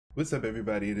What's up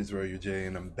everybody, it is Royaljayy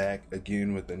and I'm back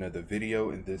again with another video,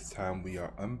 and this time we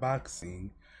are unboxing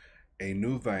a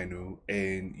new vinyl.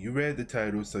 And you read the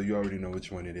title so you already know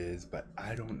which one it is, but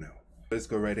I don't know. Let's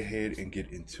go right ahead and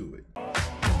get into it.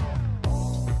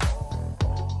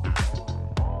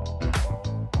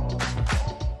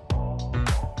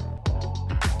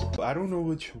 I don't know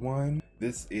which one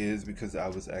this is because I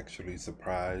was actually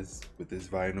surprised with this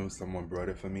vinyl. Someone brought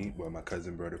it for me, well, my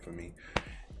cousin brought it for me,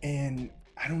 and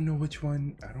I don't know which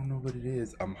one. I don't know what it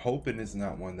is. I'm hoping it's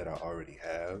not one that I already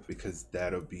have because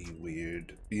that'll be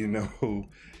weird, you know.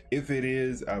 If it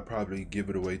is, I'll probably give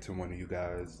it away to one of you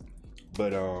guys,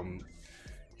 but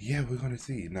yeah, we're gonna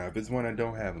see. Now if it's one I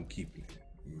don't have, I'm keeping it.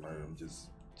 I'm just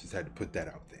had to put that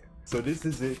out there. So this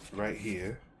is it right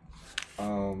here,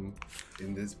 in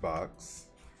this box.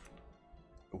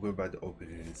 We're about to open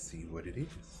it and see what it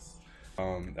is.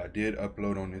 I did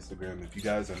upload on Instagram. If you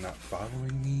guys are not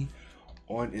following me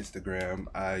on Instagram,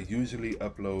 I usually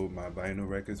upload my vinyl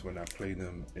records when I play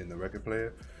them in the record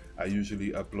player. I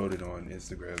usually upload it on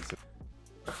Instagram. So,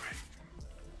 all right.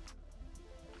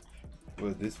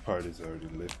 Well, this part is already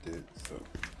lifted, so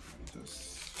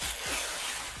just.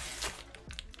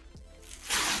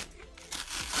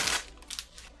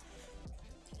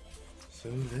 So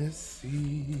let's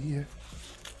see.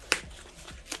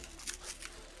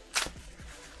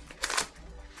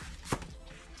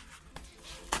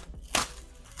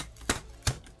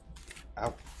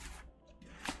 Ow.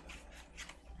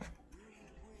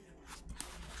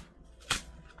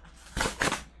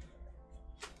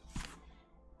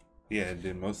 Yeah, and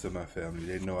then most of my family,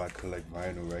 they know I collect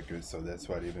vinyl records, so that's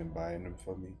why they've been buying them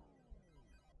for me.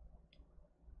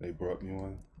 They brought me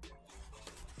one.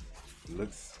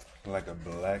 Looks like a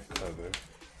black cover.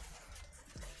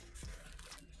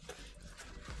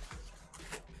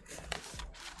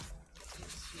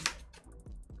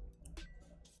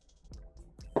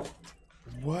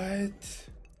 What?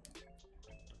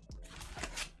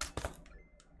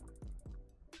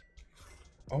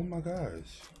 Oh my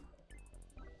gosh.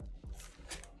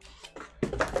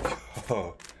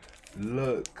 Oh,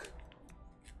 look.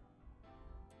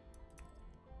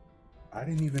 I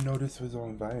didn't even know this was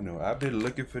on vinyl. I've been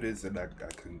looking for this and I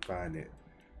couldn't find it.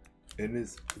 And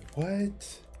it's,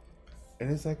 what? And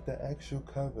it's like the actual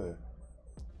cover.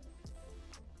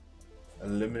 A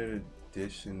limited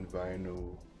edition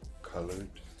vinyl colored.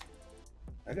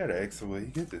 I gotta ask where you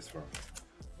get this from.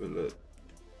 But look,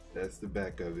 that's the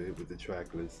back of it with the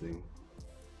track listing.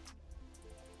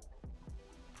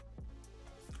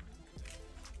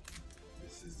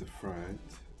 This is the front.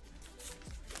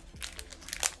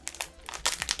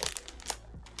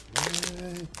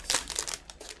 What?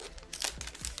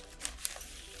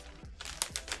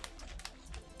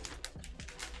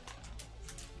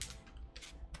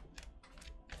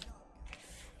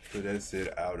 So that's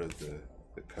it out of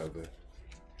the cover.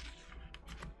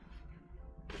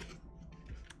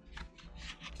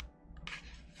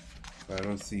 I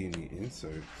don't see any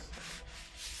inserts.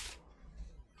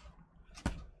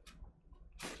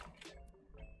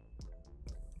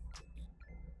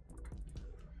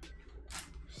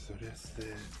 So that's that.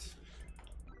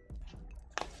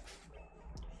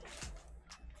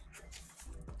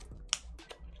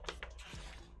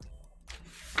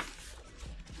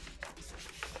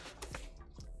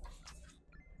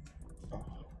 Oh,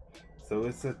 so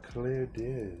it's a clear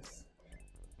disc.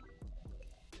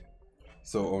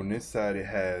 So on this side it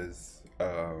has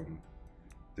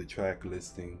the track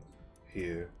listing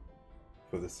here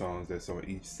for the songs that's on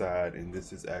each side, and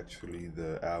this is actually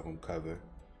the album cover.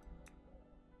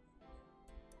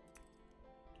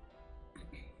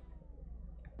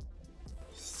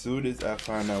 Soon as I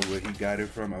find out where he got it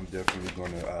from, I'm definitely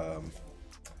gonna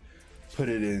put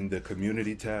it in the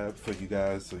community tab for you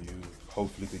guys, so you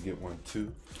hopefully can get one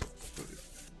too.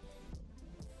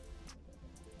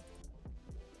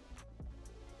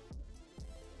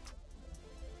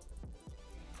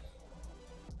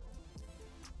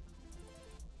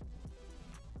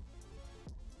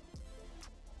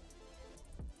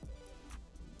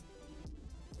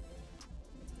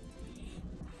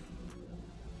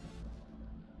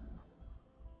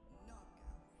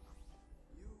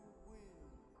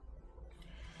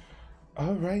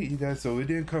 All right, you guys, so it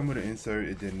didn't come with an insert.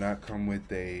 It did not come with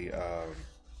a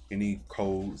any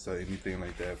codes or anything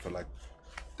like that for like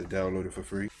to download it for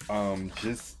free.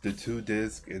 Just the 2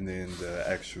 discs and then the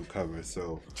actual cover.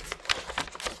 So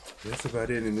that's about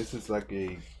it. And this is like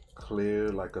a clear,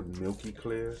 like a milky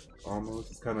clear almost.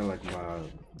 It's kind of like my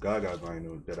Gaga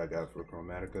vinyl that I got for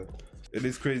Chromatica. It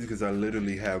is crazy because I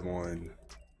literally have on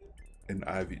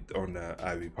the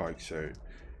Ivy Park shirt,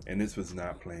 and this was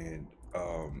not planned.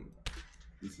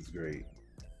 This is great.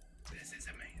 This is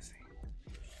amazing.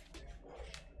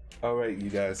 All right, you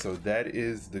guys, so that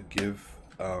is the gift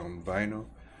vinyl.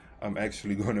 I'm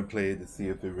actually going to play it to see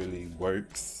if it really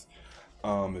works.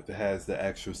 If it has the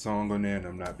actual song on there, and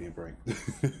I'm not being pranked.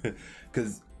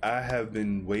 Because I have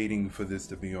been waiting for this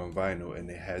to be on vinyl, and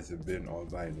it hasn't been on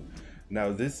vinyl.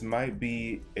 Now, this might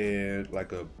be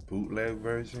like a bootleg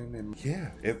version, and yeah,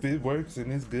 if it works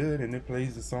and it's good and it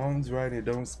plays the songs right and it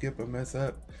don't skip or mess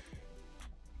up,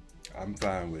 I'm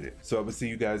fine with it. So I will see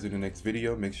you guys in the next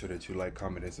video. Make sure that you like,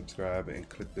 comment, and subscribe, and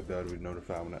click the bell to be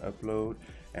notified when I upload.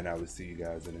 And I will see you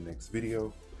guys in the next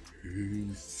video.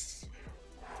 Peace.